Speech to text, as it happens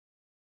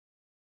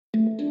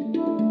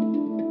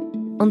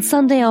On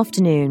Sunday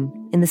afternoon,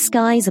 in the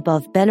skies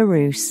above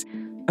Belarus,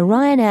 a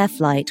Ryanair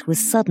flight was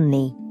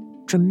suddenly,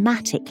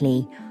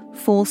 dramatically,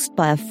 forced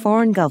by a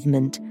foreign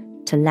government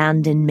to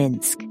land in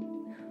Minsk.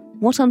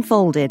 What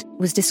unfolded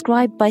was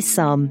described by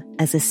some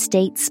as a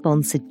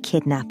state-sponsored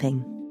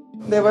kidnapping.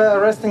 They were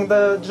arresting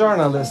the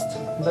journalist,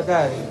 the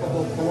guy.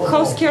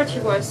 How scared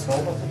he was?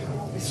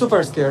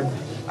 Super scared.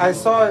 I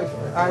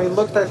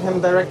looked at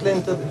him directly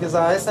into his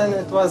eyes and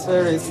it was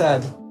very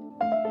sad.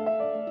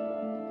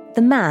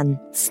 The man,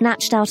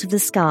 snatched out of the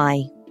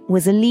sky,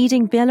 was a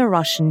leading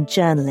Belarusian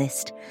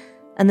journalist,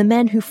 and the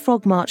men who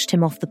frog-marched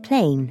him off the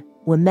plane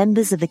were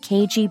members of the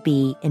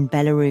KGB in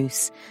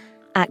Belarus,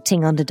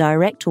 acting under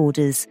direct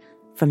orders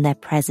from their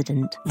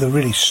president. The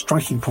really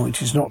striking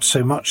point is not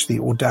so much the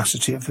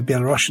audacity of the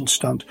Belarusian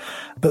stunt,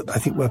 but I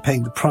think we're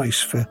paying the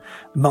price for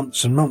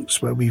months and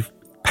months where we've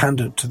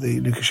pandered to the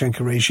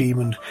Lukashenko regime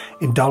and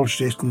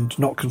indulged it and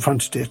not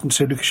confronted it, and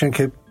so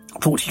Lukashenko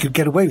thought he could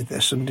get away with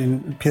this, and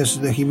it appears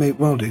that he may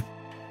well do.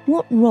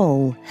 What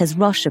role has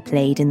Russia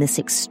played in this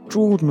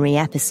extraordinary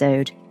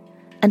episode?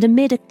 And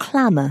amid a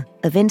clamour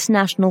of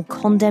international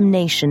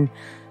condemnation,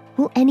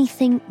 will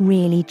anything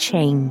really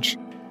change?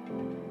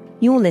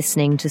 You're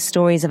listening to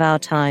Stories of Our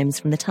Times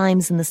from the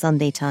Times and the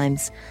Sunday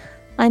Times.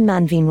 I'm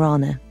Manveen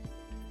Rana.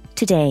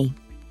 Today,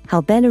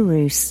 how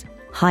Belarus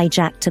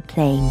hijacked a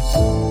plane.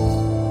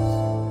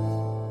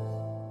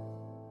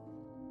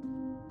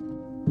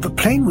 The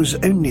plane was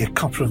only a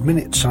couple of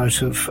minutes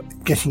out of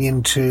getting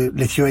into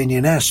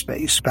Lithuanian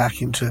airspace,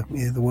 back into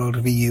the world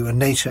of EU and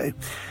NATO,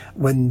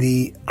 when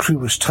the crew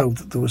was told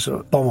that there was a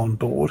bomb on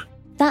board.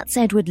 That's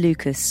Edward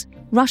Lucas,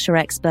 Russia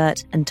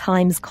expert and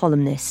Times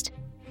columnist.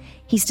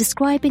 He's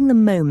describing the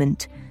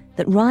moment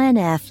that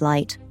Ryanair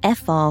flight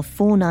FR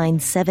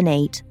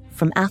 4978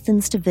 from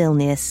Athens to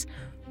Vilnius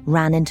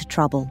ran into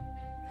trouble.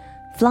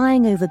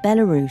 Flying over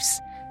Belarus,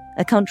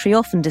 a country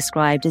often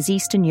described as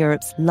Eastern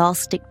Europe's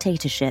last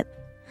dictatorship,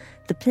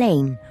 the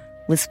plane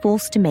was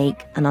forced to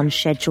make an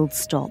unscheduled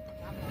stop.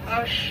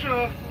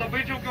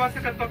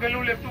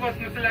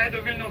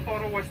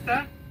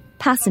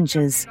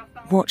 Passengers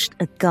watched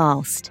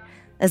aghast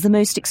as the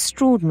most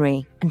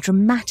extraordinary and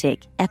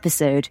dramatic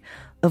episode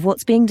of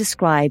what's being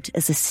described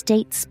as a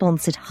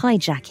state-sponsored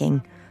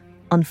hijacking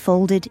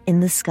unfolded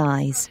in the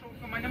skies.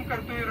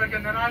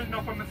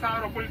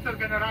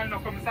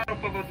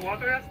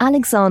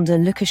 Alexander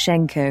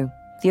Lukashenko,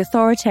 the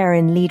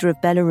authoritarian leader of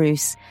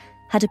Belarus,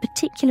 had a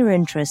particular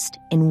interest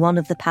in one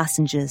of the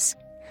passengers,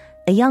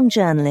 a young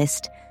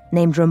journalist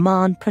named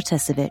Roman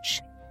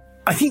Protasevich.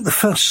 I think the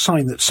first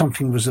sign that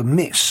something was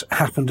amiss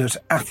happened at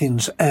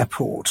Athens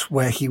airport,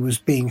 where he was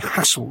being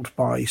hassled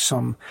by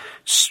some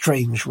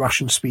strange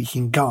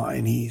Russian-speaking guy,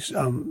 and he's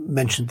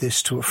mentioned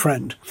this to a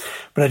friend.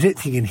 But I don't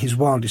think in his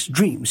wildest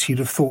dreams he'd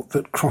have thought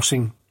that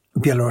crossing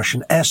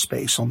Belarusian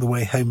airspace on the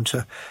way home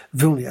to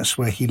Vilnius,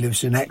 where he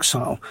lives in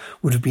exile,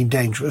 would have been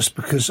dangerous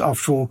because,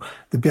 after all,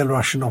 the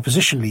Belarusian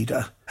opposition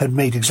leader had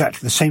made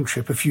exactly the same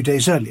trip a few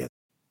days earlier.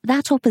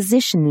 That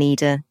opposition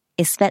leader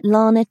is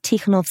Svetlana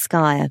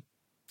Tikhanovskaya.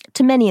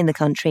 To many in the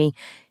country,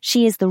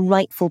 she is the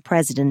rightful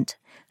president,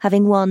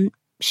 having won,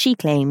 she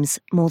claims,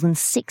 more than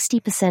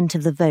 60%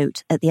 of the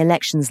vote at the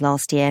elections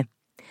last year.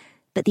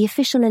 But the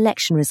official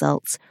election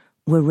results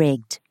were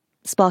rigged,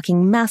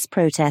 sparking mass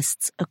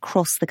protests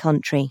across the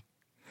country.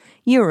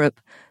 Europe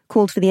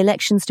called for the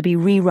elections to be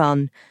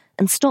rerun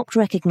and stopped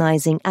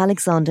recognising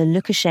Alexander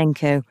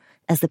Lukashenko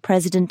as the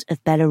president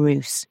of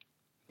Belarus.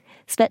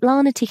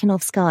 Svetlana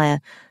Tikhanovskaya,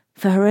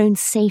 for her own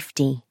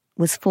safety,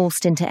 was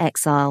forced into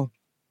exile.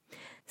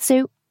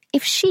 So,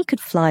 if she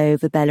could fly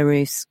over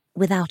Belarus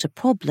without a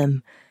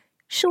problem,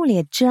 surely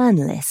a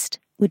journalist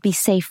would be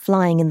safe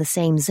flying in the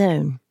same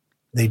zone.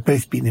 They'd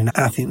both been in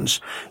Athens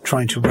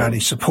trying to rally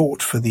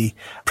support for the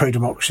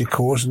pro-democracy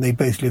cause, and they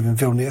both live in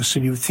Vilnius,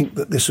 so you would think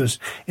that this was,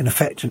 in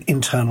effect, an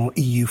internal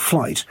EU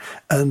flight,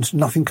 and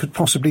nothing could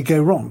possibly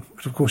go wrong.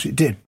 But of course it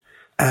did.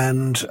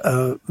 And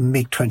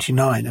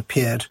MiG-29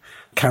 appeared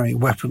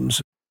carrying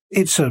weapons.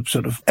 It's a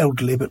sort of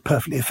elderly but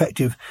perfectly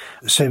effective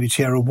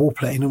Soviet-era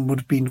warplane and would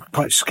have been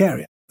quite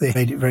scary. They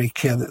made it very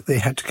clear that they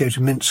had to go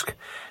to Minsk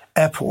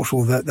airport,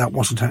 although that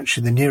wasn't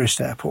actually the nearest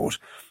airport.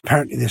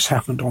 Apparently this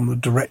happened on the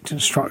direct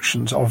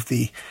instructions of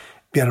the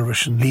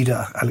Belarusian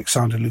leader,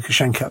 Alexander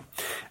Lukashenko,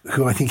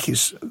 who I think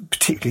is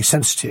particularly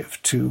sensitive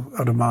to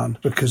Roman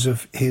because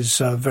of his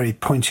very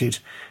pointed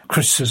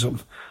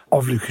criticism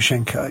of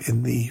Lukashenko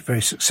in the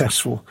very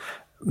successful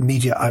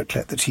media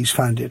outlet that he's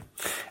founded.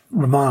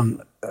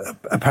 Roman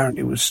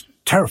apparently was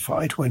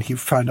terrified when he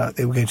found out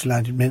they were going to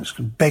land in Minsk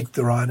and begged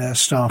the Ryanair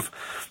staff,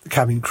 the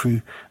cabin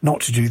crew,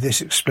 not to do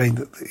this, explained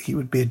that he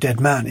would be a dead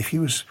man if he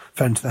was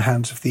fell into the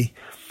hands of the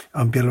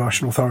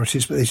Belarusian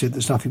authorities, but they said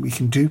there's nothing we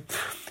can do.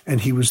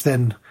 And he was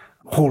then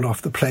hauled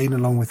off the plane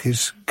along with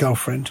his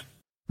girlfriend.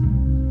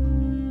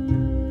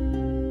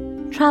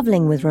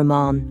 Travelling with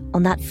Roman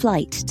on that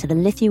flight to the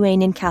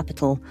Lithuanian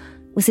capital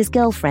was his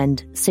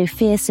girlfriend,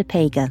 Sofia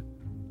Sapega,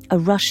 a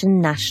Russian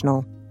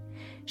national.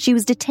 She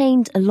was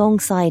detained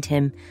alongside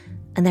him,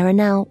 and there are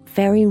now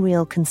very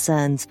real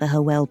concerns for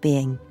her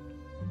well-being.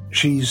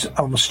 She's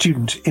a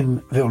student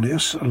in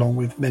Vilnius, along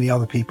with many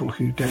other people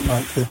who don't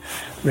like the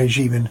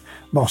regime in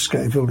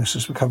Moscow. Vilnius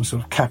has become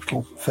sort of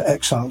capital for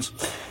exiles.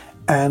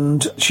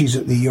 And she's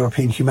at the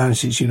European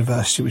Humanities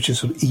University, which is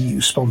sort of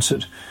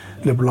EU-sponsored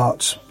liberal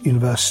arts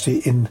university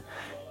in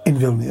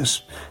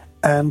Vilnius.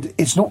 And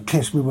it's not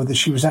clear to me whether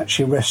she was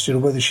actually arrested or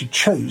whether she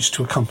chose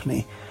to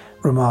accompany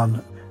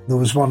Roman. There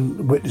was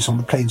one witness on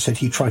the plane said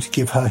he tried to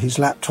give her his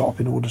laptop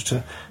in order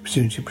to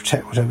presumably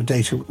protect whatever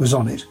data was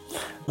on it.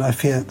 And I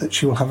fear that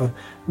she will have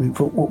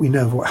for what we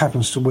know of what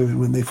happens to women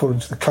when they fall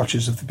into the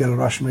clutches of the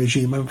Belarusian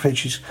regime, I'm afraid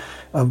she's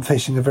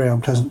facing a very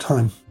unpleasant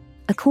time.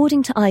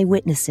 According to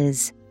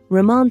eyewitnesses,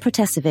 Roman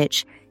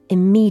Protasevich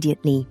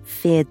immediately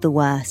feared the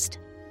worst.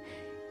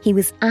 He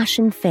was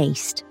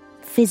ashen-faced,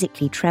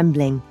 physically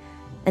trembling,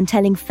 and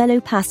telling fellow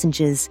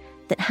passengers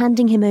that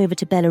handing him over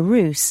to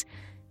Belarus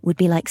would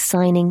be like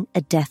signing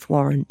a death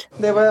warrant.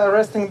 They were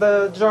arresting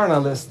the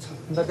journalist,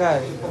 the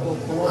guy.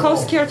 How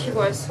scared he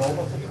was?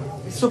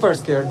 Super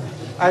scared.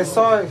 I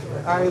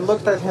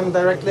looked at him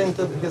directly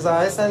into his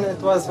eyes and it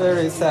was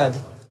very sad.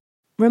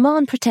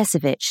 Roman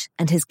Protasevich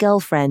and his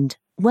girlfriend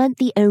weren't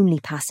the only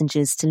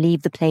passengers to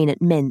leave the plane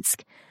at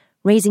Minsk,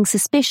 raising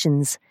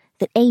suspicions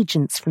that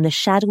agents from the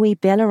shadowy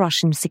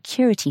Belarusian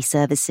security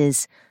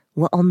services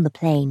were on the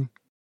plane.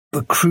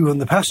 The crew and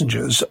the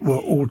passengers were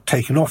all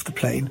taken off the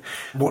plane.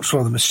 What's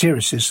rather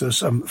mysterious is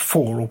there's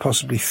 4 or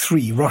possibly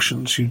 3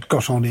 Russians who'd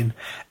got on in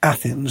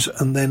Athens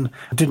and then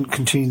didn't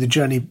continue the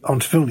journey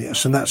onto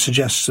Vilnius, and that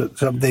suggests that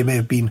they may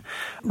have been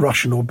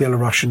Russian or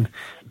Belarusian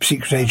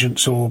secret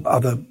agents or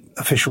other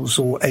officials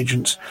or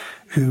agents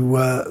who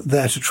were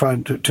there to try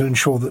to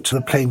ensure that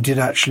the plane did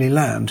actually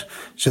land.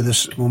 So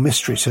there's more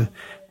mystery to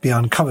be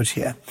uncovered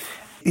here.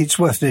 It's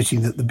worth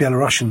noting that the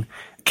Belarusian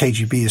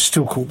KGB is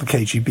still called the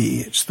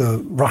KGB. It's the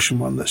Russian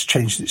one that's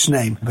changed its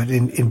name. But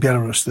in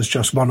Belarus, there's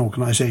just one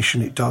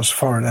organisation. It does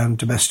foreign and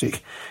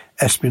domestic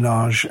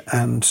espionage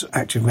and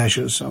active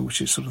measures,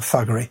 which is sort of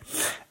thuggery.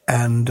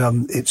 And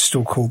it's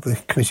still called the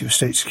Committee of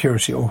State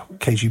Security, or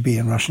KGB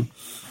in Russian.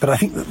 But I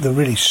think that the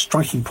really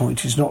striking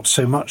point is not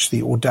so much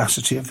the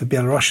audacity of the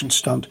Belarusian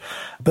stunt,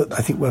 but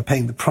I think we're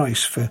paying the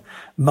price for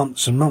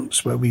months and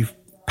months where we've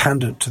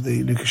pandered to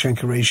the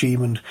Lukashenko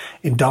regime and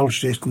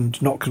indulged it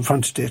and not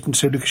confronted it. And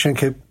so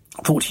Lukashenko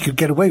thought he could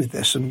get away with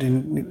this,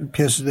 and it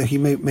appears that he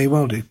may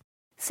well do.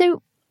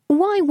 So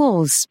why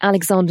was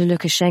Alexander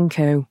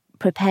Lukashenko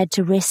prepared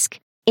to risk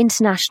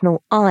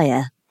international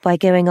ire by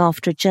going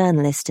after a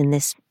journalist in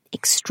this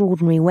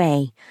extraordinary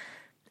way?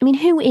 I mean,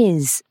 who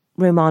is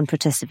Roman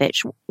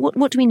Protasevich?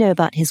 What do we know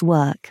about his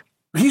work?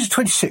 He's a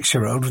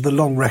 26-year-old with a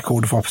long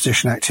record of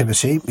opposition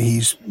activity.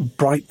 He's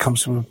bright,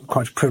 comes from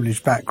quite a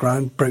privileged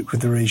background, broke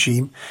with the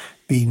regime,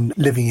 been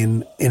living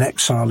in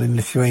exile in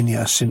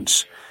Lithuania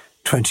since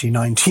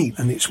 2019.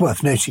 And it's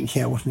worth noting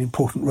here what an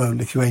important role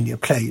Lithuania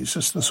plays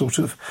as the sort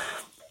of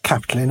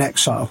capital in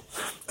exile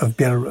of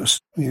Belarus.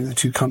 You know, the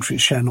two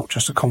countries share not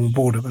just a common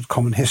border, but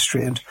common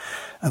history and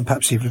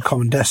perhaps even a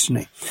common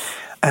destiny.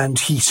 And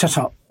he set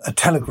up a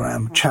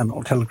Telegram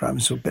channel. Telegram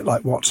is a bit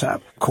like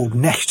WhatsApp, called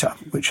Nectar,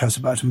 which has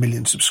about 1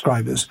 million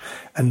subscribers.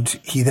 And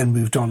he then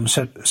moved on and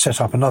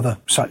set up another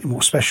slightly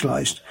more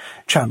specialised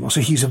channel. So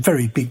he's a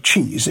very big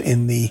cheese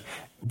in the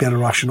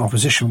Belarusian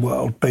opposition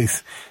world,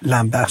 both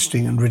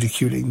lambasting and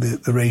ridiculing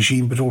the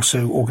regime, but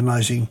also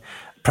organising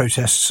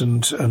protests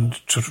and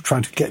sort of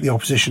trying to get the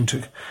opposition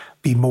to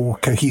be more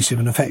cohesive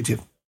and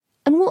effective.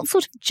 And what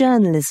sort of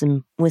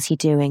journalism was he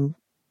doing?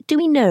 Do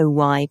we know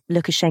why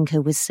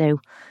Lukashenko was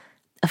so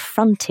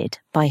affronted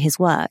by his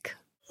work?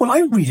 Well,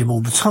 I read him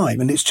all the time,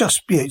 and it's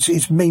just,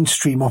 it's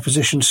mainstream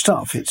opposition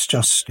stuff. It's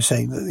just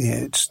saying that,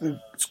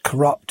 it's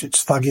corrupt,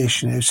 it's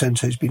thuggish,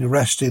 Sento's been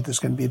arrested, there's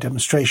going to be a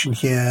demonstration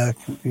here,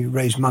 you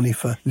raise money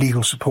for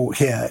legal support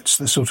here. It's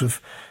the sort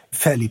of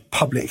fairly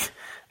public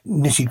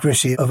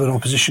nitty-gritty of an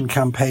opposition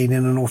campaign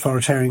in an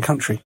authoritarian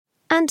country.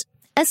 And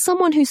as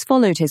someone who's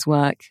followed his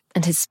work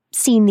and has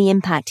seen the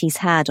impact he's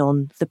had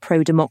on the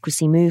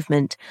pro-democracy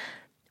movement,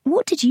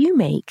 what did you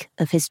make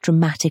of his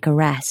dramatic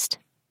arrest?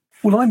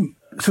 Well, I'm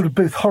sort of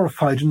both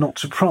horrified and not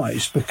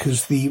surprised,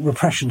 because the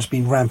repression's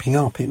been ramping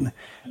up in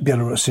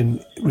Belarus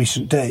in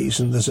recent days,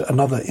 and there's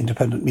another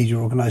independent media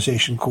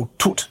organisation called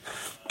TUT,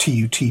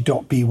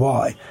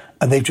 TUT.by,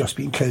 and they've just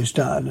been closed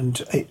down,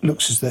 and it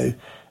looks as though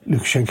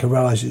Lukashenko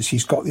realises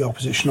he's got the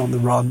opposition on the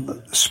run,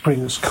 that the spring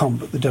has come,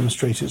 but the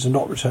demonstrators are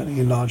not returning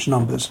in large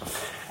numbers.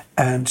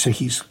 And so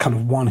he's kind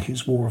of won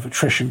his war of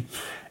attrition,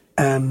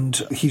 and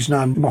he's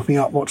now mopping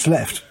up what's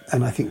left.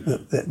 And I think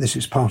that this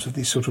is part of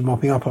these sort of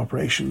mopping up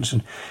operations,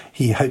 and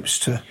he hopes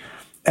to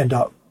end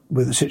up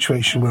with a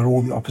situation where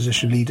all the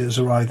opposition leaders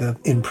are either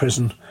in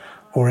prison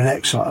or in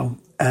exile,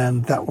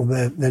 and that will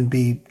then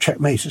be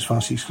checkmate as far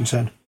as he's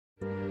concerned.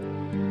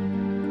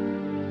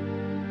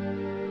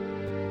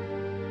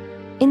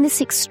 In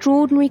this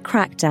extraordinary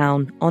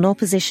crackdown on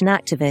opposition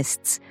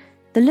activists,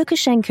 the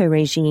Lukashenko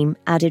regime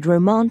added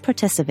Roman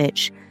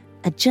Protasevich,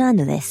 a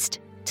journalist,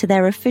 to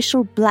their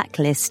official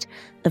blacklist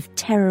of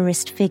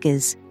terrorist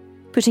figures,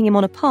 putting him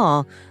on a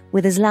par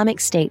with Islamic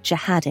State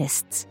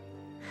jihadists.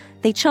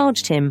 They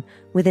charged him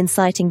with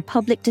inciting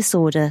public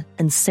disorder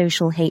and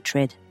social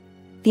hatred.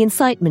 The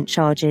incitement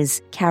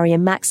charges carry a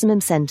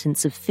maximum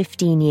sentence of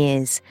 15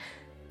 years,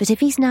 but if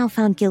he's now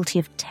found guilty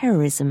of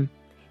terrorism,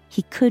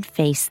 he could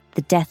face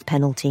the death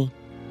penalty.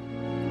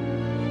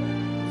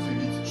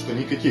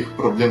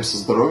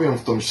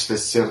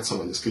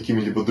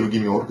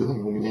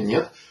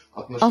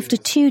 After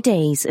 2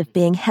 days of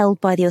being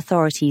held by the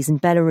authorities in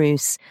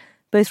Belarus,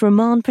 both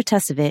Roman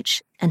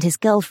Protasevich and his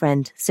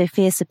girlfriend,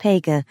 Sofia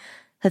Sapega,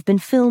 have been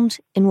filmed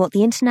in what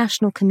the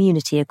international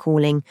community are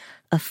calling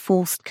a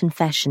forced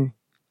confession.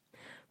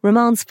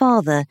 Roman's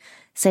father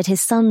said his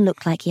son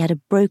looked like he had a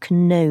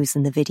broken nose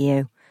in the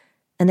video,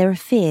 and there are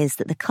fears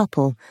that the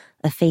couple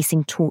are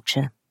facing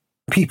torture.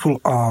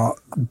 People are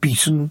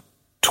beaten,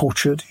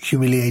 tortured,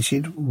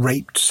 humiliated,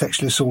 raped,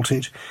 sexually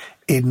assaulted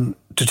in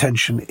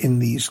detention in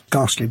these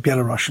ghastly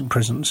Belarusian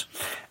prisons.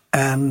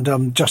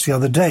 And just the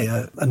other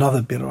day,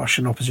 another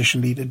Belarusian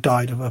opposition leader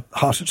died of a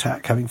heart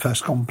attack, having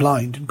first gone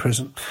blind in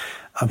prison.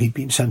 He'd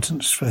been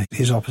sentenced for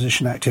his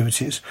opposition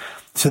activities.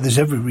 So there's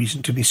every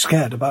reason to be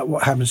scared about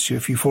what happens to you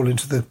if you fall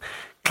into the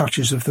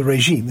clutches of the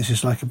regime. This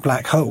is like a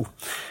black hole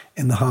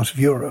in the heart of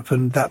Europe,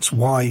 and that's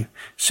why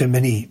so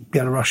many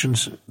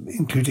Belarusians,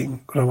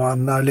 including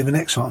Roman, now live in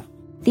exile.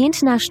 The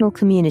international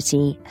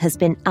community has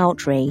been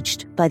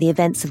outraged by the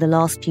events of the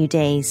last few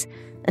days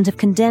and have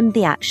condemned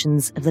the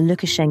actions of the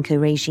Lukashenko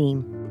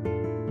regime.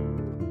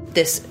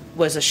 This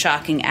was a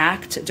shocking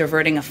act,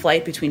 diverting a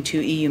flight between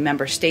 2 EU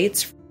member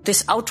states.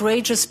 This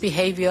outrageous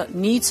behavior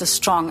needs a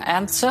strong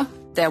answer.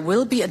 There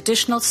will be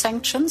additional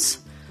sanctions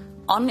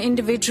on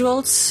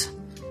individuals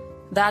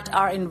that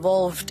are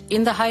involved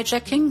in the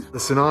hijacking. The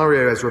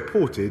scenario, as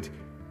reported,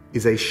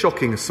 is a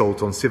shocking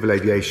assault on civil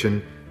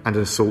aviation and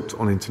an assault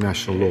on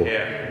international law.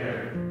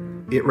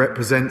 It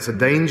represents a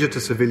danger to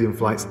civilian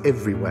flights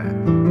everywhere.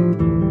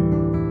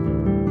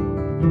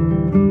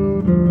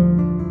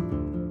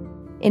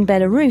 In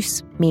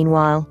Belarus,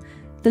 meanwhile,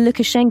 the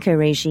Lukashenko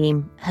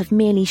regime have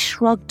merely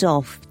shrugged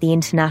off the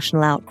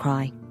international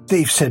outcry.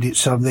 They've said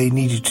they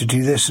needed to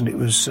do this and it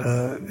was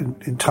an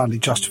entirely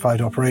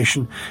justified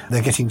operation.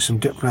 They're getting some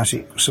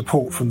diplomatic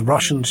support from the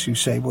Russians who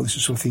say, well, this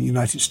is something the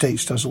United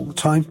States does all the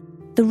time.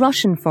 The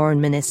Russian Foreign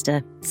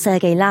Minister,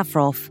 Sergei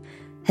Lavrov,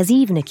 has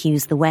even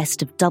accused the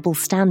West of double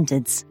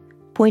standards,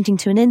 pointing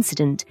to an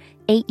incident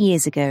 8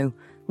 years ago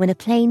when a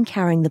plane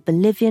carrying the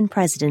Bolivian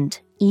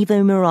president,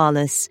 Evo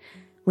Morales,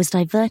 was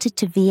diverted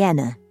to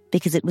Vienna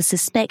because it was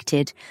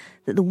suspected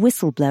that the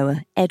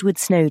whistleblower, Edward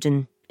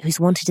Snowden, who's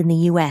wanted in the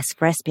US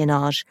for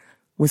espionage,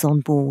 was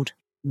on board.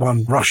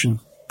 One Russian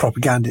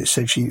propagandist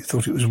said she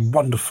thought it was a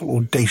wonderful,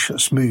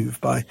 audacious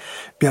move by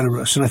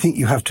Belarus. And I think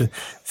you have to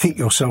think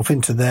yourself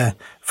into their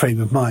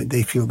frame of mind.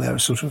 They feel they're a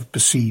sort of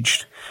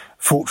besieged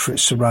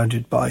fortress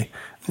surrounded by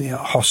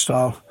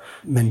hostile,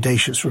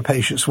 mendacious,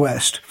 rapacious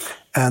West,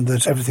 and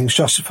that everything's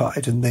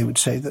justified. And they would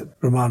say that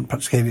Roman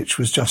Protasevich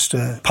was just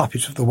a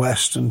puppet of the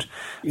West and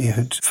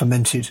had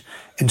fomented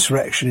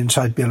insurrection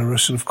inside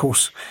Belarus. And of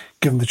course,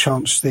 given the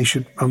chance, they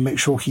should make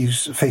sure he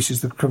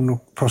faces the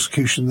criminal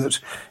prosecution that,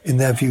 in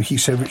their view, he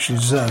so richly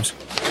deserves.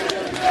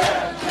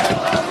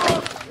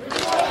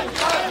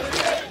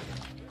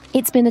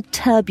 It's been a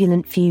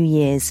turbulent few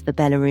years for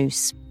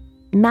Belarus.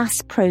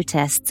 Mass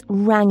protests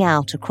rang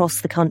out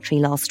across the country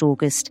last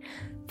August,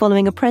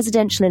 following a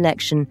presidential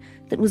election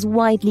that was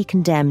widely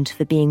condemned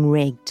for being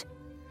rigged.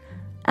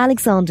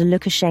 Alexander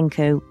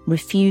Lukashenko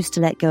refused to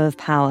let go of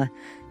power,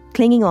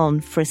 clinging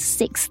on for a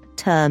 6th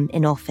term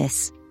in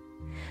office.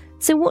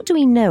 So what do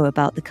we know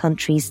about the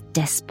country's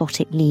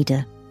despotic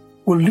leader?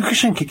 Well,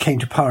 Lukashenko came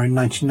to power in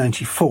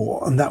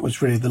 1994, and that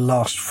was really the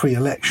last free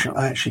election.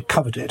 I actually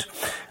covered it.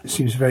 It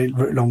seems a very,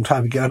 very long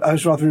time ago. I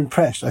was rather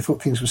impressed. I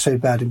thought things were so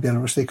bad in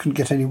Belarus they couldn't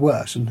get any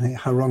worse, and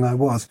how wrong I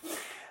was.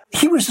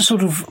 He was a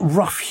sort of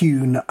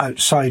rough-hewn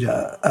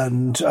outsider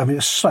and,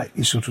 a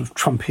slightly sort of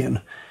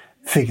Trumpian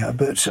figure,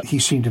 but he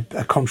seemed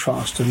a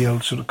contrast to the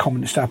old sort of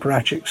communist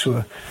apparatchiks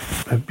who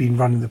have been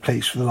running the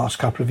place for the last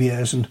couple of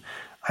years. And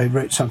I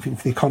wrote something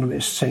for The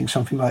Economist saying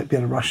something like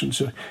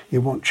Belarusians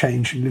want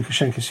change, and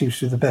Lukashenko seems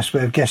to be the best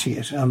way of getting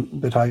it.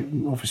 But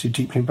I'm obviously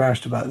deeply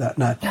embarrassed about that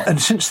now.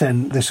 And since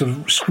then, the sort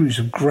of screws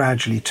have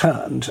gradually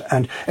turned.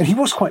 And he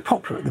was quite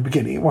popular at the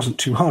beginning. It wasn't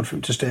too hard for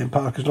him to stay in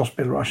power because lots of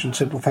Belarusians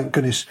said, well, thank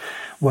goodness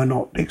we're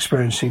not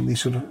experiencing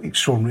these sort of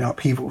extraordinary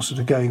upheavals that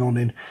are going on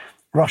in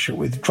Russia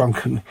with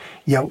drunken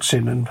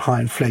Yeltsin and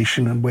high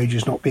inflation and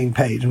wages not being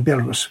paid, and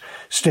Belarus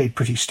stayed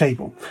pretty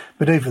stable.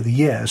 But over the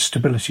years,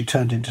 stability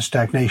turned into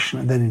stagnation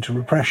and then into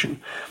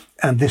repression.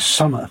 And this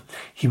summer,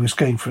 he was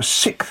going for a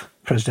 6th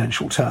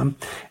presidential term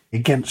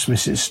against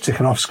Mrs.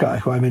 Tikhanovskaya,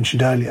 who I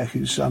mentioned earlier,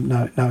 who's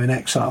now in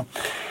exile.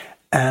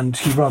 And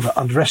he rather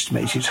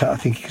underestimated her, I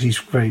think, because he's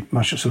very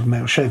much a sort of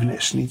male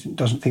chauvinist and he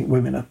doesn't think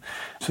women are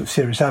sort of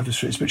serious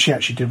adversaries, but she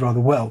actually did rather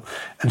well.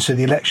 And so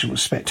the election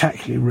was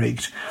spectacularly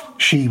rigged.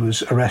 She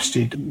was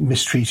arrested,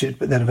 mistreated,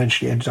 but then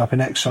eventually ended up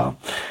in exile.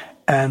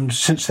 And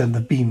since then, there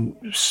have been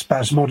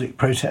spasmodic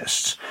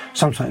protests,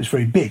 sometimes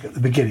very big at the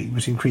beginning,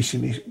 but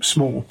increasingly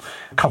small,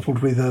 coupled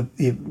with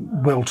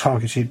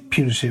well-targeted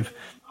punitive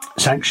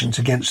sanctions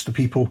against the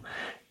people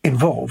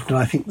involved. And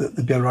I think that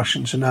the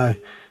Belarusians are now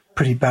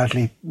pretty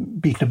badly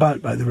beaten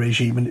about by the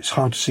regime, and it's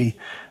hard to see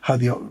how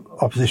the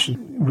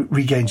opposition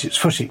regains its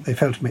footing. They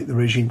failed to make the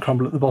regime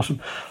crumble at the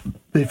bottom.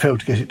 They failed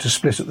to get it to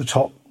split at the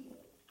top.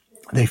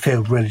 They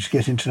failed really to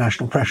get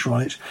international pressure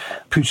on it.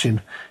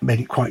 Putin made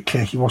it quite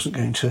clear he wasn't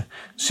going to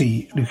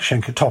see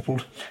Lukashenko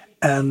toppled.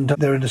 And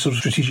they're in a sort of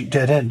strategic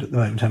dead end at the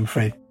moment, I'm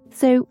afraid.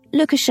 So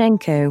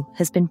Lukashenko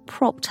has been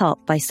propped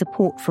up by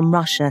support from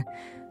Russia.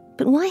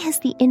 But why has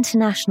the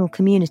international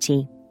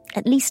community,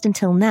 at least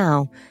until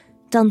now,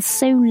 done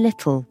so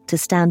little to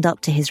stand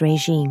up to his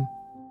regime?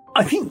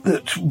 I think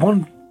that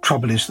one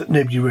trouble is that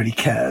nobody really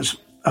cares.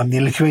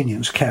 The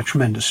Lithuanians care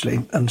tremendously,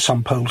 and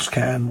some Poles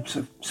care, and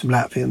some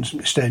Latvians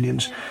and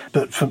Estonians.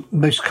 But for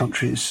most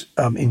countries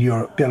in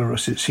Europe,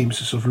 Belarus, it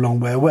seems a sort of long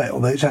way away,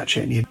 although it's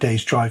actually only a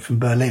day's drive from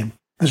Berlin.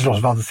 There's a lot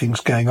of other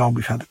things going on.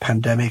 We've had the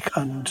pandemic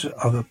and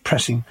other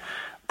pressing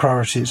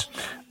priorities.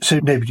 So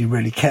nobody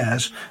really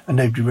cares, and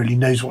nobody really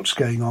knows what's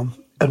going on.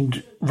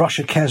 And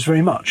Russia cares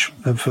very much.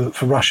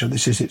 For Russia,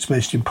 this is its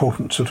most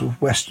important sort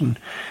of Western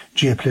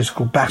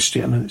geopolitical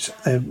bastion,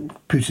 and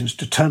Putin's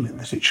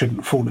determined that it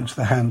shouldn't fall into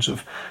the hands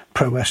of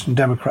pro-Western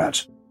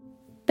Democrats.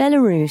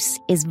 Belarus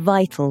is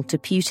vital to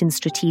Putin's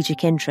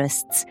strategic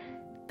interests,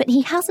 but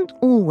he hasn't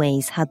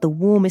always had the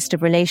warmest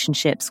of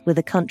relationships with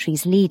the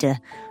country's leader,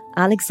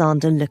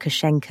 Alexander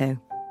Lukashenko.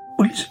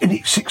 Well,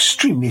 it's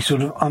extremely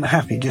sort of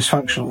unhappy,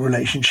 dysfunctional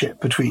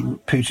relationship between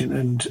Putin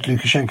and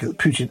Lukashenko.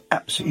 Putin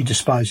absolutely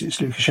despises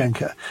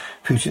Lukashenko.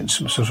 Putin's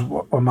some sort of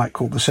what one might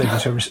call the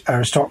Soviet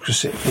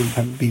aristocracy,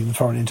 having been in the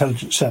Foreign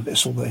Intelligence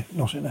Service, although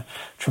not in a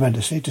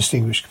tremendously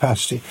distinguished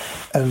capacity.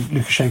 And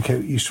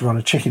Lukashenko used to run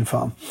a chicken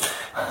farm.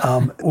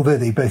 Although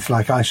they both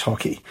like ice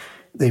hockey,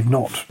 they've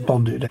not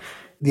bonded.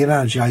 The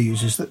analogy I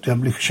use is that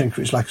Lukashenko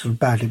is like a sort of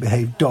badly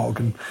behaved dog,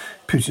 and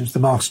Putin's the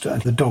master,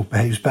 and the dog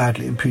behaves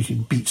badly, and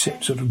Putin beats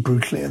it sort of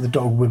brutally, and the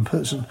dog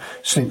whimpers and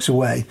slinks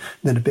away.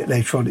 And then a bit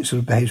later on, it sort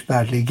of behaves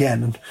badly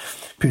again, and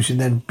Putin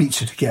then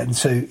beats it again.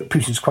 So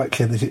Putin's quite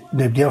clear that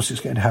nobody else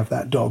is going to have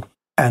that dog.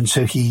 And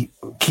so he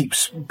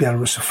keeps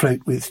Belarus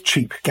afloat with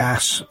cheap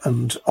gas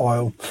and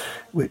oil,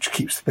 which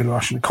keeps the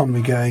Belarusian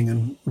economy going,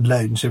 and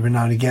loans every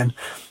now and again.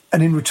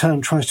 And in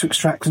return tries to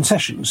extract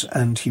concessions,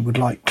 and he would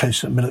like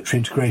closer military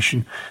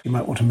integration. He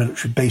might want a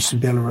military base in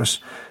Belarus.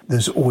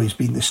 There's always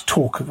been this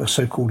talk of a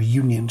so-called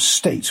union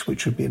state,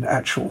 which would be an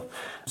actual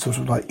sort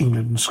of like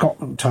England and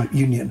Scotland type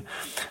union.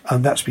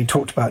 And that's been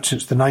talked about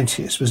since the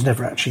 90s, but has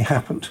never actually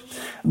happened.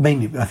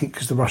 Mainly, I think,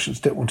 because the Russians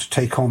don't want to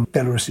take on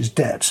Belarus's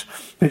debts.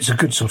 But it's a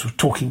good sort of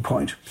talking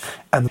point.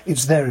 And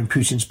it's there in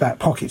Putin's back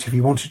pocket. If he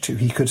wanted to,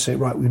 he could say,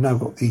 right, we've now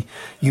got the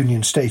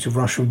union state of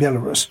Russia and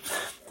Belarus.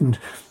 And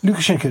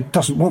Lukashenko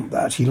doesn't want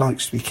that. He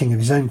likes to be king of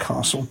his own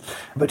castle,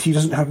 but he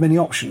doesn't have many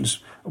options.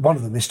 One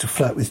of them is to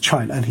flirt with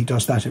China, and he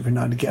does that every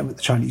now and again, but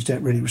the Chinese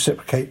don't really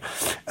reciprocate.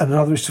 And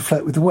another is to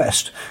flirt with the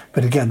West.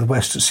 But again, the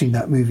West has seen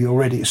that movie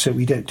already, so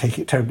we don't take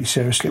it terribly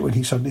seriously when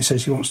he suddenly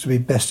says he wants to be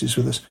besties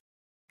with us.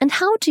 And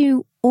how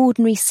do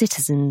ordinary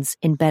citizens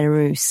in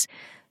Belarus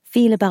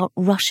feel about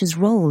Russia's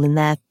role in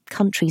their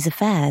country's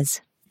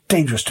affairs?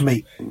 Dangerous to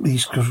make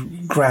these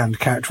grand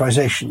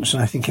characterizations,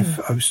 and I think if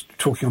I was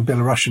talking on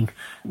Belarusian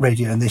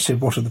radio and they said,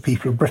 what are the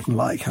people of Britain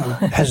like, I would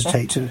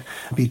hesitate to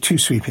be too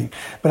sweeping.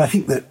 But I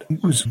think that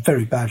it was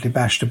very badly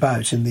bashed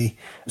about in the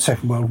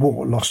Second World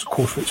War, lost a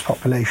quarter of its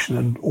population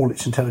and all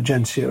its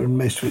intelligentsia and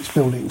most of its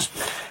buildings.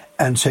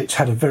 And so it's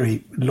had a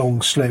very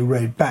long, slow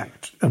road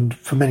back. And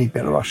for many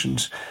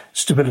Belarusians,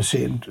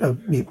 stability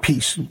and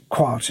peace and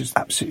quiet is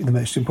absolutely the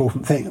most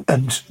important thing.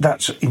 And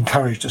that's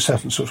encouraged a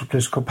certain sort of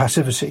political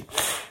passivity.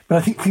 But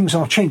I think things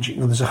are changing,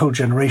 and there's a whole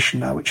generation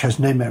now which has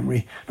no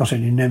memory, not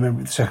only no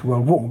memory of the Second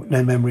World War, but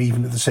no memory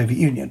even of the Soviet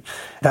Union.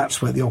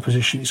 That's where the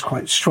opposition is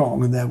quite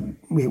strong, and they're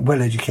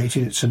well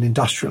educated. It's an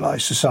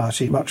industrialised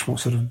society, much more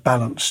sort of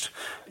balanced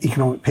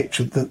economic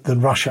picture than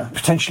Russia.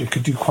 Potentially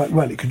could do quite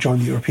well. It could join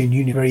the European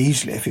Union very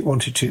easily if it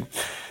wanted to.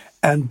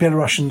 And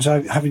Belarusians,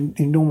 I have an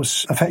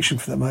enormous affection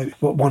for them.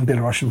 One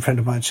Belarusian friend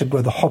of mine said,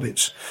 we're the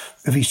hobbits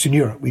of Eastern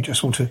Europe. We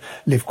just want to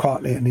live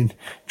quietly and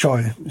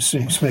enjoy,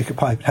 smoke a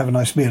pipe, have a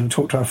nice meal and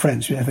talk to our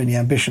friends. We don't have any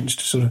ambitions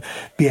to sort of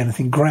be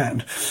anything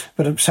grand.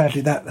 But sadly,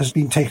 that has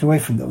been taken away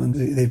from them, and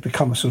they've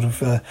become a sort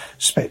of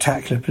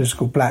spectacular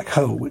political black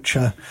hole, which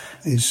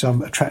is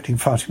attracting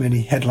far too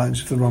many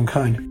headlines of the wrong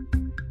kind.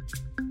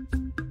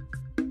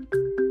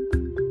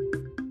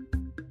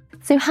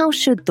 So how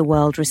should the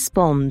world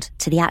respond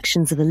to the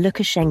actions of the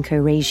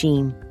Lukashenko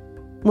regime?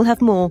 We'll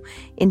have more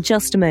in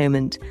just a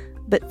moment.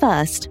 But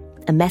first,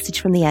 a message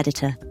from the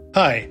editor.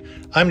 Hi,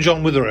 I'm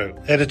John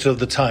Witherow, editor of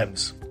The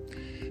Times.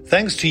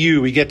 Thanks to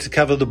you, we get to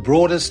cover the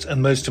broadest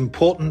and most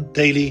important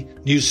daily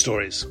news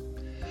stories.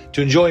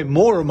 To enjoy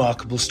more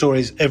remarkable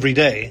stories every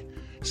day,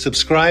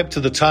 subscribe to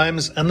The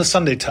Times and The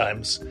Sunday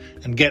Times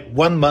and get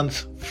 1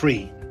 month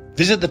free.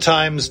 Visit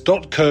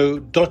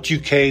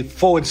thetimes.co.uk/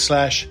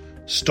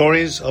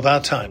 Stories of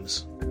Our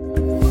Times.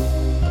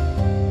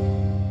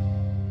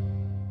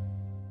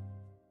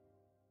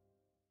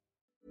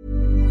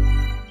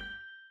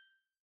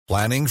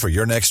 Planning for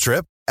your next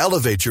trip?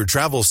 Elevate your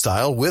travel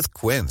style with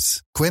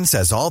Quince. Quince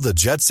has all the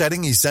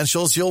jet-setting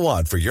essentials you'll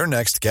want for your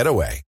next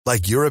getaway,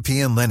 like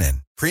European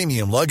linen,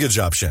 premium luggage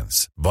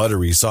options,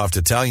 buttery soft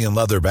Italian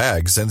leather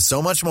bags, and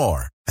so much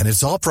more. And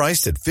it's all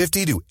priced at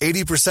 50 to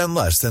 80%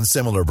 less than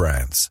similar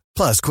brands.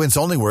 Plus, Quince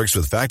only works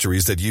with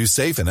factories that use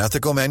safe and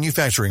ethical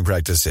manufacturing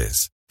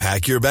practices.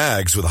 Pack your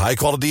bags with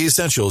high-quality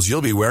essentials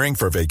you'll be wearing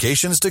for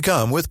vacations to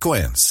come with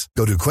Quince.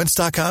 Go to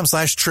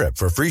quince.com/trip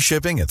for free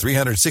shipping and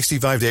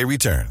 365-day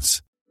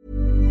returns.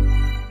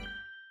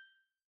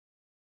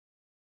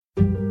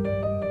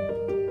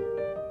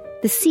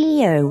 The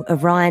CEO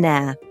of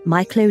Ryanair,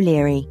 Michael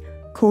O'Leary,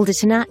 called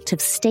it an act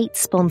of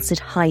state-sponsored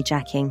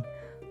hijacking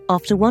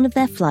after one of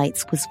their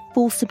flights was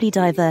forcibly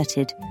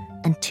diverted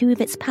and 2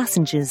 of its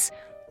passengers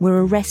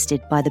were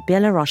arrested by the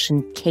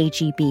Belarusian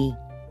KGB.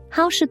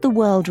 How should the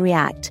world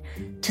react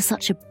to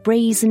such a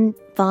brazen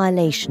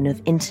violation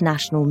of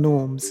international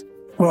norms?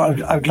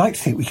 Well, I would like to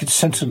think we could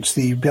sentence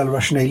the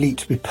Belarusian elite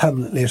to be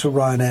permanently at a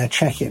Ryanair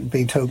check-in,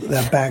 being told that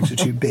their bags are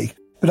too big.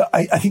 But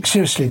I think,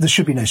 seriously, there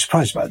should be no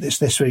surprise about this.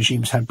 This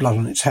regime's had blood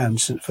on its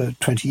hands for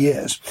 20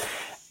 years,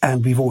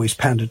 and we've always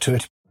pandered to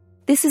it.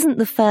 This isn't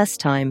the first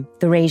time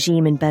the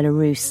regime in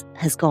Belarus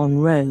has gone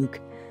rogue.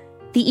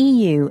 The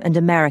EU and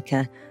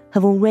America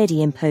have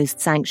already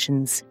imposed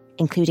sanctions,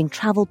 including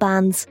travel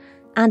bans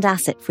and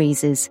asset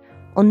freezes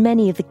on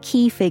many of the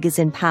key figures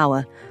in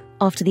power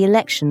after the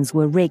elections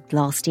were rigged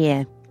last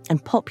year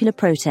and popular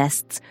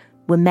protests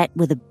were met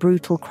with a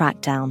brutal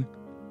crackdown.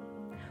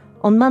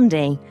 On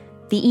Monday,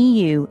 the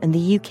EU and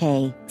the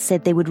UK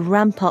said they would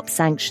ramp up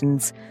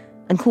sanctions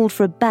and called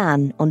for a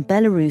ban on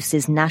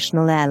Belarus's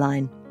national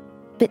airline.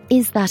 But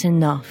is that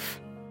enough?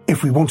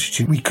 If we wanted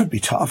to, we could be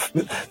tough.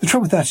 But the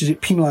trouble with that is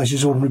it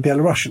penalises ordinary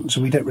Belarusians,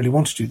 and we don't really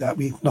want to do that.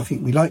 We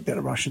like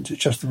Belarusians.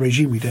 It's just the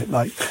regime we don't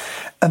like.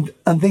 And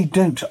they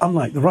don't,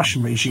 unlike the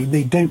Russian regime,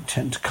 they don't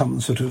tend to come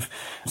and sort of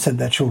send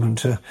their children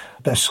to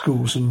best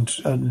schools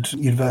and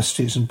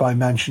universities and buy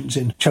mansions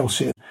in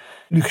Chelsea.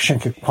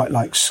 Lukashenko quite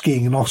likes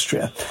skiing in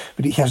Austria,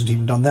 but he hasn't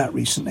even done that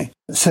recently.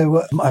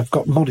 So I've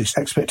got modest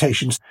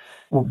expectations.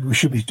 What we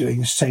should be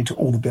doing is saying to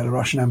all the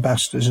Belarusian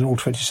ambassadors in all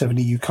 27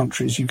 EU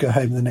countries, you go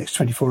home in the next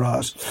 24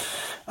 hours.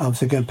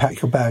 So go and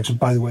pack your bags. And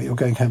by the way, you're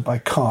going home by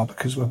car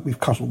because we've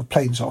cut all the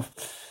planes off.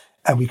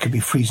 And we could be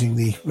freezing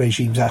the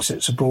regime's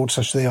assets abroad,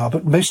 such as they are.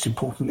 But most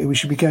importantly, we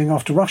should be going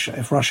after Russia.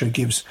 If Russia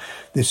gives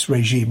this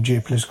regime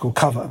geopolitical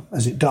cover,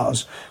 as it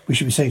does, we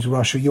should be saying to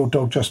Russia, your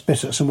dog just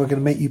bit us and we're going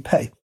to make you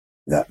pay.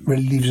 That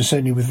really leaves us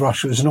only with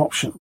Russia as an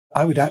option.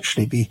 I would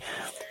actually be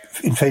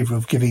in favour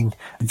of giving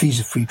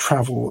visa-free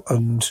travel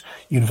and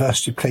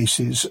university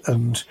places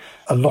and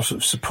a lot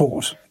of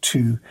support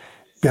to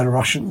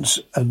Belarusians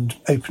and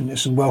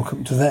openness and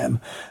welcome to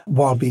them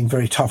while being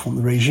very tough on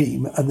the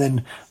regime, and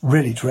then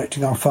really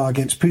directing our fire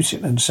against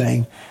Putin and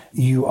saying,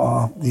 you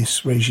are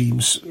this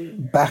regime's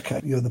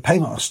backer, you're the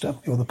paymaster,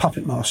 you're the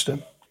puppet master,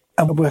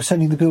 and we're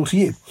sending the bill to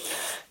you.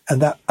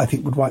 And that, I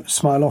think, would wipe the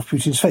smile off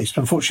Putin's face.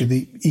 But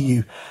unfortunately, the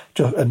EU,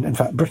 and in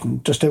fact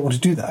Britain, just don't want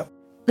to do that.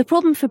 The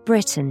problem for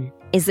Britain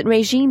is that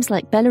regimes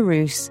like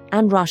Belarus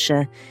and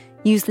Russia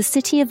use the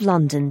City of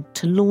London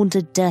to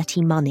launder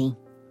dirty money.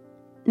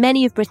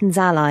 Many of Britain's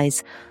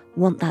allies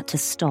want that to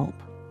stop,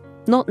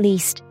 not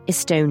least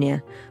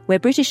Estonia, where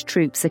British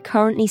troops are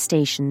currently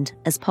stationed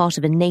as part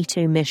of a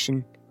NATO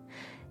mission.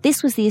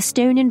 This was the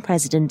Estonian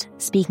president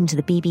speaking to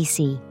the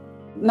BBC.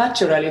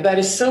 Naturally, there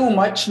is so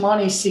much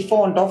money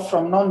siphoned off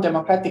from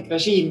non-democratic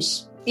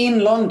regimes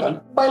in London.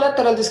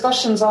 Bilateral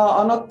discussions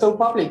are not so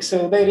public,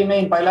 so they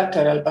remain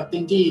bilateral. But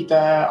indeed,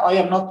 I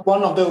am not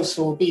one of those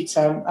who beats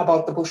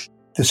about the bush.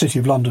 The City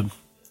of London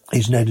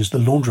is known as the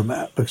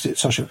laundromat because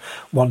it's such a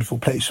wonderful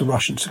place for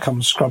Russians to come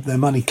and scrub their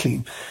money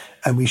clean.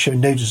 And we show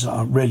no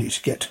desire really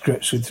to get to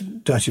grips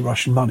with dirty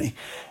Russian money.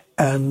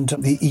 And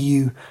the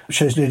EU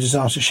shows no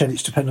desire to shed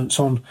its dependence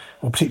on,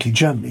 or particularly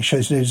Germany,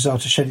 shows no desire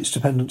to shed its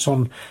dependence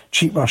on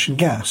cheap Russian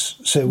gas.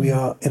 So we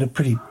are in a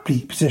pretty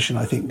bleak position,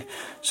 I think,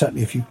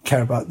 certainly if you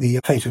care about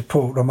the fate of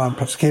poor Roman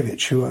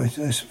Protasevich, who I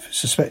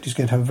suspect is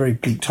going to have a very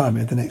bleak time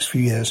over the next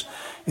few years,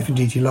 if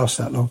indeed he lasts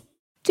that long.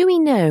 Do we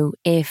know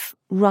if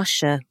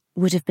Russia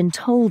would have been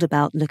told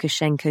about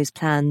Lukashenko's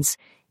plans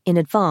in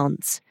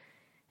advance?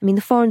 I mean,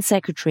 the Foreign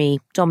Secretary,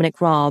 Dominic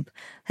Raab,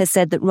 has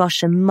said that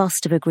Russia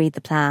must have agreed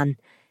the plan.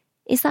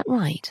 Is that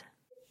right?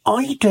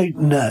 I don't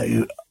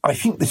know. I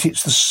think that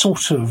it's the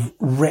sort of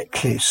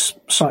reckless,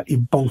 slightly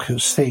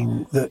bonkers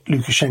thing that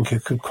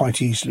Lukashenko could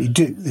quite easily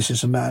do. This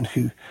is a man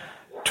who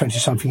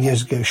 20-something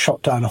years ago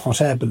shot down a hot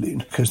air balloon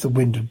because the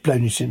wind had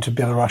blown it into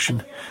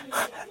Belarusian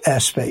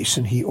airspace,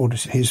 and he ordered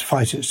his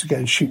fighters to go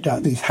and shoot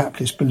down these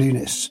hapless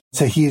balloonists.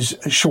 So he is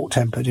a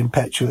short-tempered,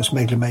 impetuous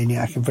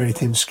megalomaniac and very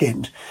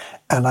thin-skinned.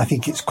 And I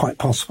think it's quite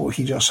possible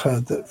he just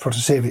heard that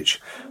Protasevich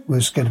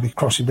was going to be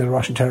crossing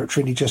Belarusian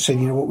territory, and he just said,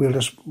 you know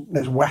what,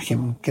 let's whack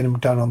him, get him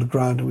down on the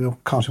ground, and we'll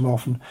cart him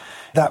off. And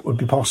that would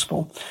be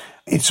possible.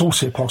 It's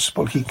also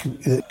possible he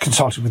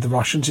consulted with the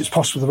Russians. It's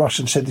possible the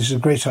Russians said this is a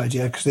great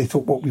idea because they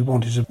thought what we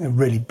want is a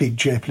really big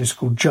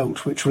geopolitical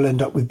jolt, which will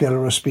end up with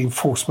Belarus being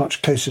forced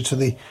much closer to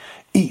the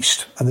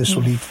east, and this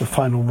will lead to the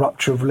final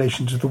rupture of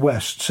relations with the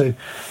West. So,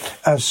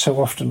 as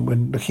so often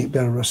when looking at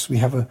Belarus, we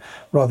have a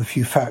rather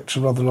few facts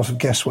and rather a lot of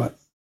guesswork.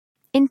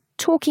 In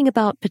talking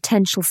about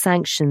potential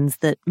sanctions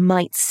that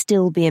might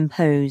still be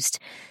imposed,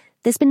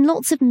 there's been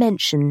lots of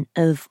mention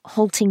of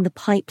halting the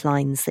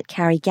pipelines that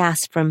carry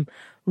gas from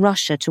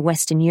Russia to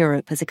Western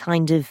Europe as a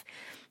kind of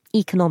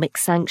economic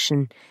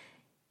sanction.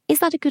 Is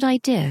that a good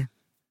idea?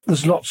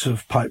 There's lots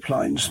of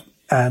pipelines,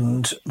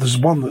 and there's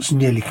one that's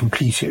nearly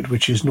completed,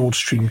 which is Nord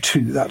Stream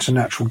 2. That's a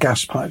natural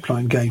gas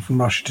pipeline going from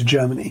Russia to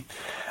Germany.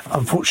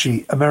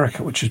 Unfortunately,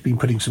 America, which has been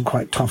putting some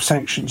quite tough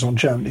sanctions on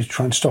Germany to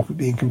try and stop it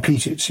being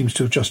completed, seems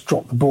to have just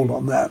dropped the ball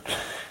on that.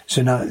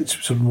 So now it's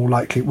sort of more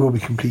likely it will be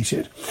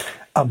completed.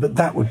 But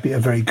that would be a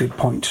very good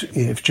point.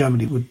 If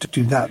Germany would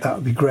do that, that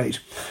would be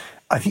great.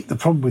 I think the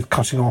problem with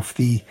cutting off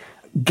the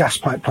gas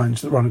pipelines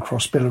that run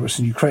across Belarus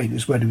and Ukraine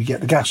is where do we get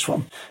the gas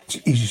from?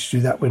 It's easy to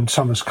do that when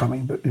summer's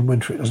coming, but in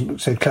winter it doesn't look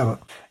so clever.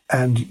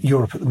 And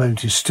Europe at the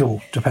moment is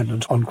still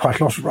dependent on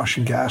quite a lot of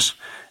Russian gas.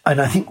 And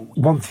I think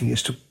one thing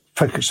is to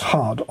focus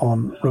hard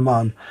on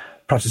Roman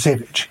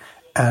Protasevich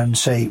and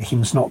say he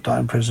must not die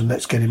in prison,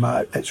 let's get him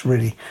out, let's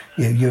really,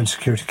 UN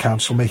Security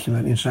Council make him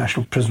an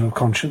international prisoner of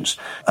conscience,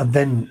 and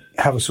then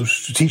have a sort of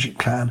strategic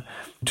plan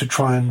to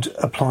try and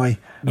apply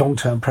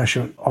long-term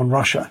pressure on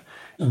Russia.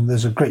 And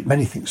there's a great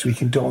many things we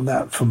can do on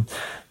that, from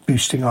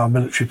boosting our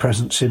military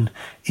presence in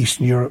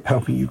Eastern Europe,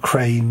 helping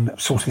Ukraine,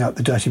 sorting out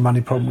the dirty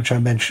money problem, which I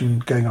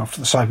mentioned, going after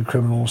the cyber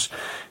criminals,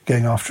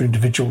 going after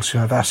individuals who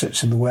have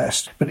assets in the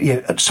West. But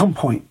at some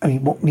point,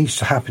 what needs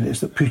to happen is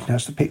that Putin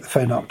has to pick the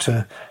phone up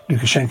to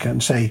Lukashenko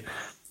and say,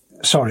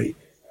 sorry,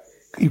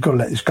 you've got to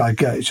let this guy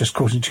go. It's just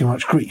causing too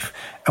much grief.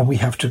 And we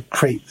have to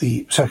create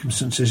the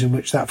circumstances in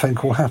which that phone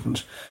call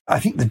happens. I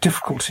think the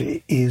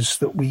difficulty is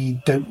that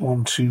we don't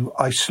want to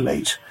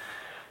isolate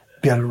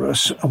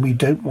Belarus, and we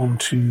don't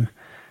want to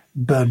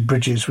burn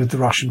bridges with the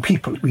Russian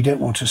people. We don't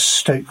want to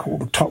stoke all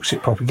the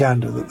toxic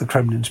propaganda that the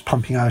Kremlin's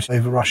pumping out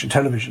over Russian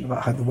television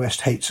about how the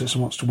West hates us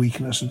and wants to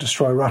weaken us and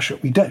destroy Russia.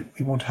 We don't.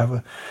 We want to have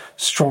a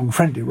strong,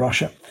 friendly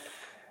Russia.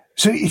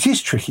 So it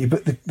is tricky,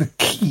 but the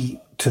key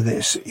to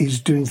this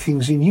is doing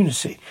things in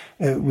unity,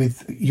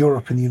 with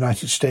Europe and the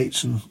United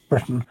States and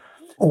Britain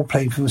all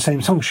playing from the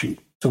same song sheet.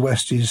 The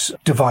West is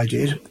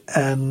divided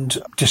and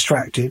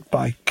distracted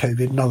by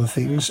COVID and other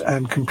things,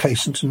 and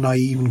complacent and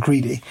naive and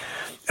greedy.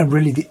 And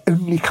really the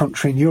only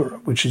country in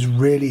Europe which has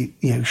really,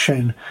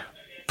 shown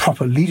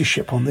proper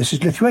leadership on this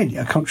is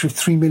Lithuania, a country of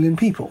 3 million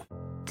people.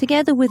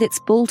 Together with its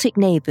Baltic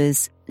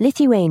neighbours,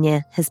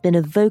 Lithuania has been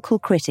a vocal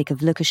critic of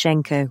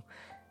Lukashenko.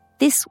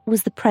 This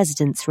was the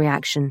president's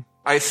reaction.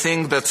 I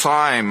think the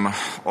time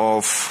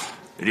of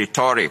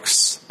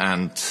rhetorics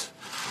and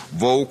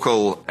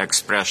vocal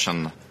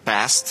expression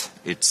passed.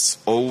 It's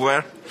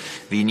over.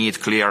 We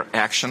need clear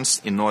actions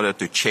in order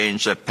to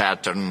change the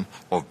pattern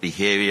of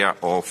behavior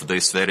of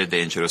this very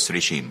dangerous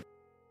regime.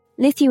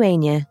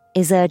 Lithuania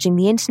is urging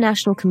the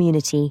international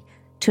community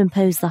to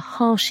impose the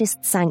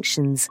harshest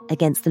sanctions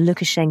against the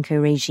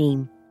Lukashenko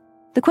regime.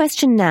 The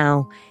question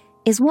now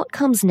is what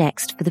comes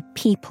next for the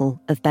people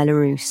of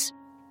Belarus?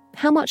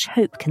 How much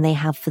hope can they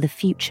have for the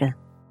future?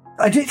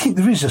 I don't think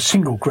there is a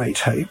single great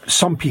hope.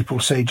 Some people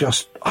say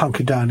just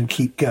hunker down and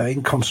keep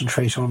going,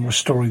 concentrate on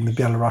restoring the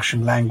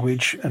Belarusian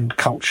language and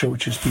culture,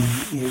 which has been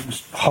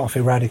half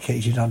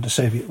eradicated under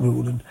Soviet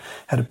rule and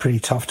had a pretty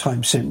tough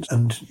time since.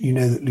 And you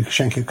know that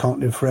Lukashenko can't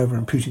live forever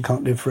and Putin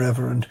can't live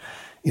forever and,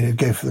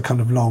 go for the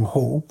kind of long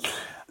haul.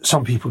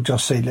 Some people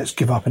just say, let's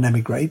give up and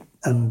emigrate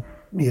and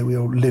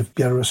we'll live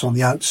Belarus on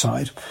the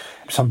outside.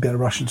 Some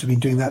Belarusians have been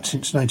doing that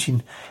since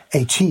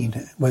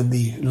 1918, when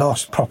the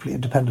last properly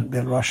independent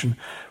Belarusian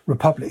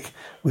republic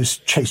was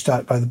chased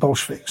out by the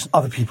Bolsheviks.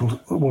 Other people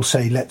will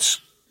say,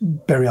 let's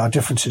bury our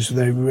differences with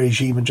the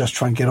regime and just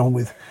try and get on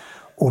with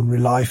ordinary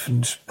life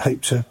and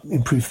hope to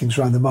improve things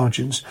around the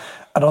margins.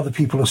 And other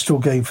people are still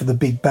going for the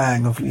big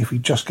bang of, if we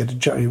just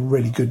get a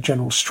really good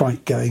general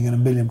strike going and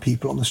 1 million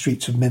people on the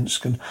streets of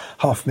Minsk and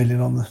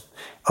 500,000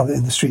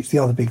 in the streets of the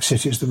other big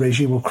cities, the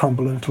regime will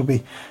crumble and it'll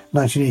be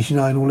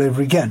 1989 all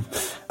over again.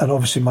 And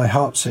obviously my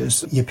heart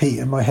says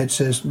yippee and my head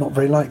says not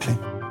very likely.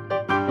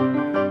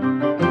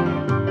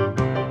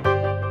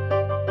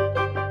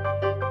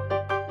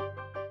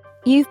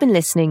 You've been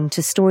listening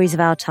to Stories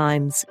of Our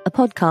Times, a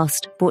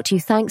podcast brought to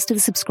you thanks to the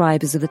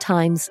subscribers of The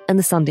Times and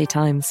The Sunday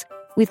Times,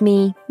 with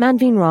me,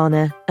 Manveen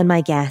Rana, and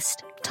my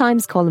guest,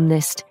 Times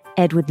columnist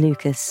Edward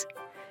Lucas.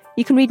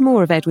 You can read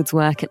more of Edward's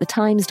work at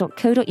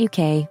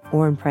thetimes.co.uk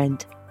or in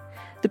print.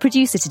 The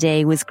producer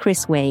today was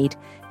Chris Wade,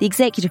 the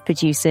executive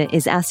producer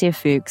is Asir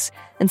Fuchs,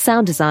 and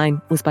sound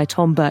design was by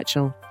Tom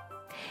Birchall.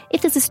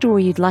 If there's a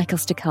story you'd like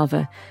us to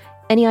cover,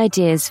 any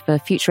ideas for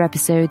future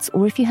episodes,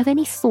 or if you have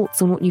any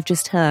thoughts on what you've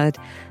just heard,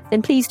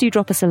 then please do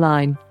drop us a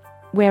line.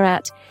 We're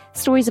at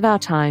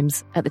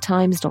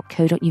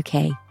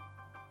storiesofourtimes@thetimes.co.uk.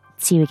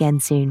 See you again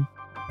soon.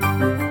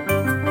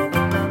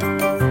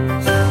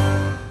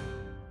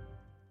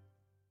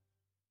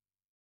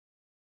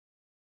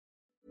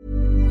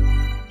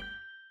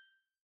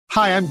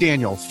 Hi, I'm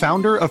Daniel,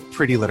 founder of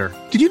Pretty Litter.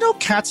 Did you know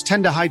cats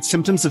tend to hide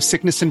symptoms of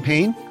sickness and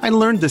pain? I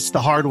learned this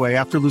the hard way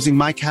after losing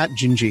my cat,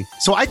 Gingy.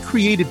 So I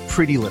created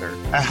Pretty Litter,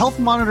 a health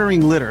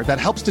monitoring litter that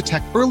helps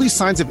detect early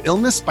signs of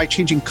illness by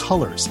changing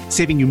colors,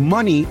 saving you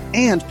money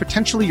and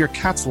potentially your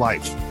cat's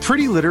life.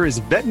 Pretty Litter is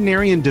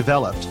veterinarian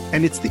developed,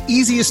 and it's the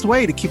easiest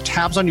way to keep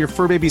tabs on your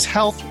fur baby's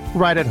health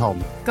right at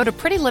home. Go to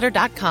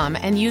prettylitter.com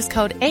and use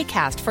code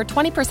ACAST for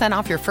 20%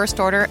 off your first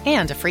order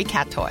and a free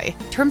cat toy.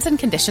 Terms and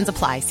conditions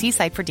apply. See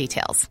site for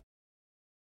details.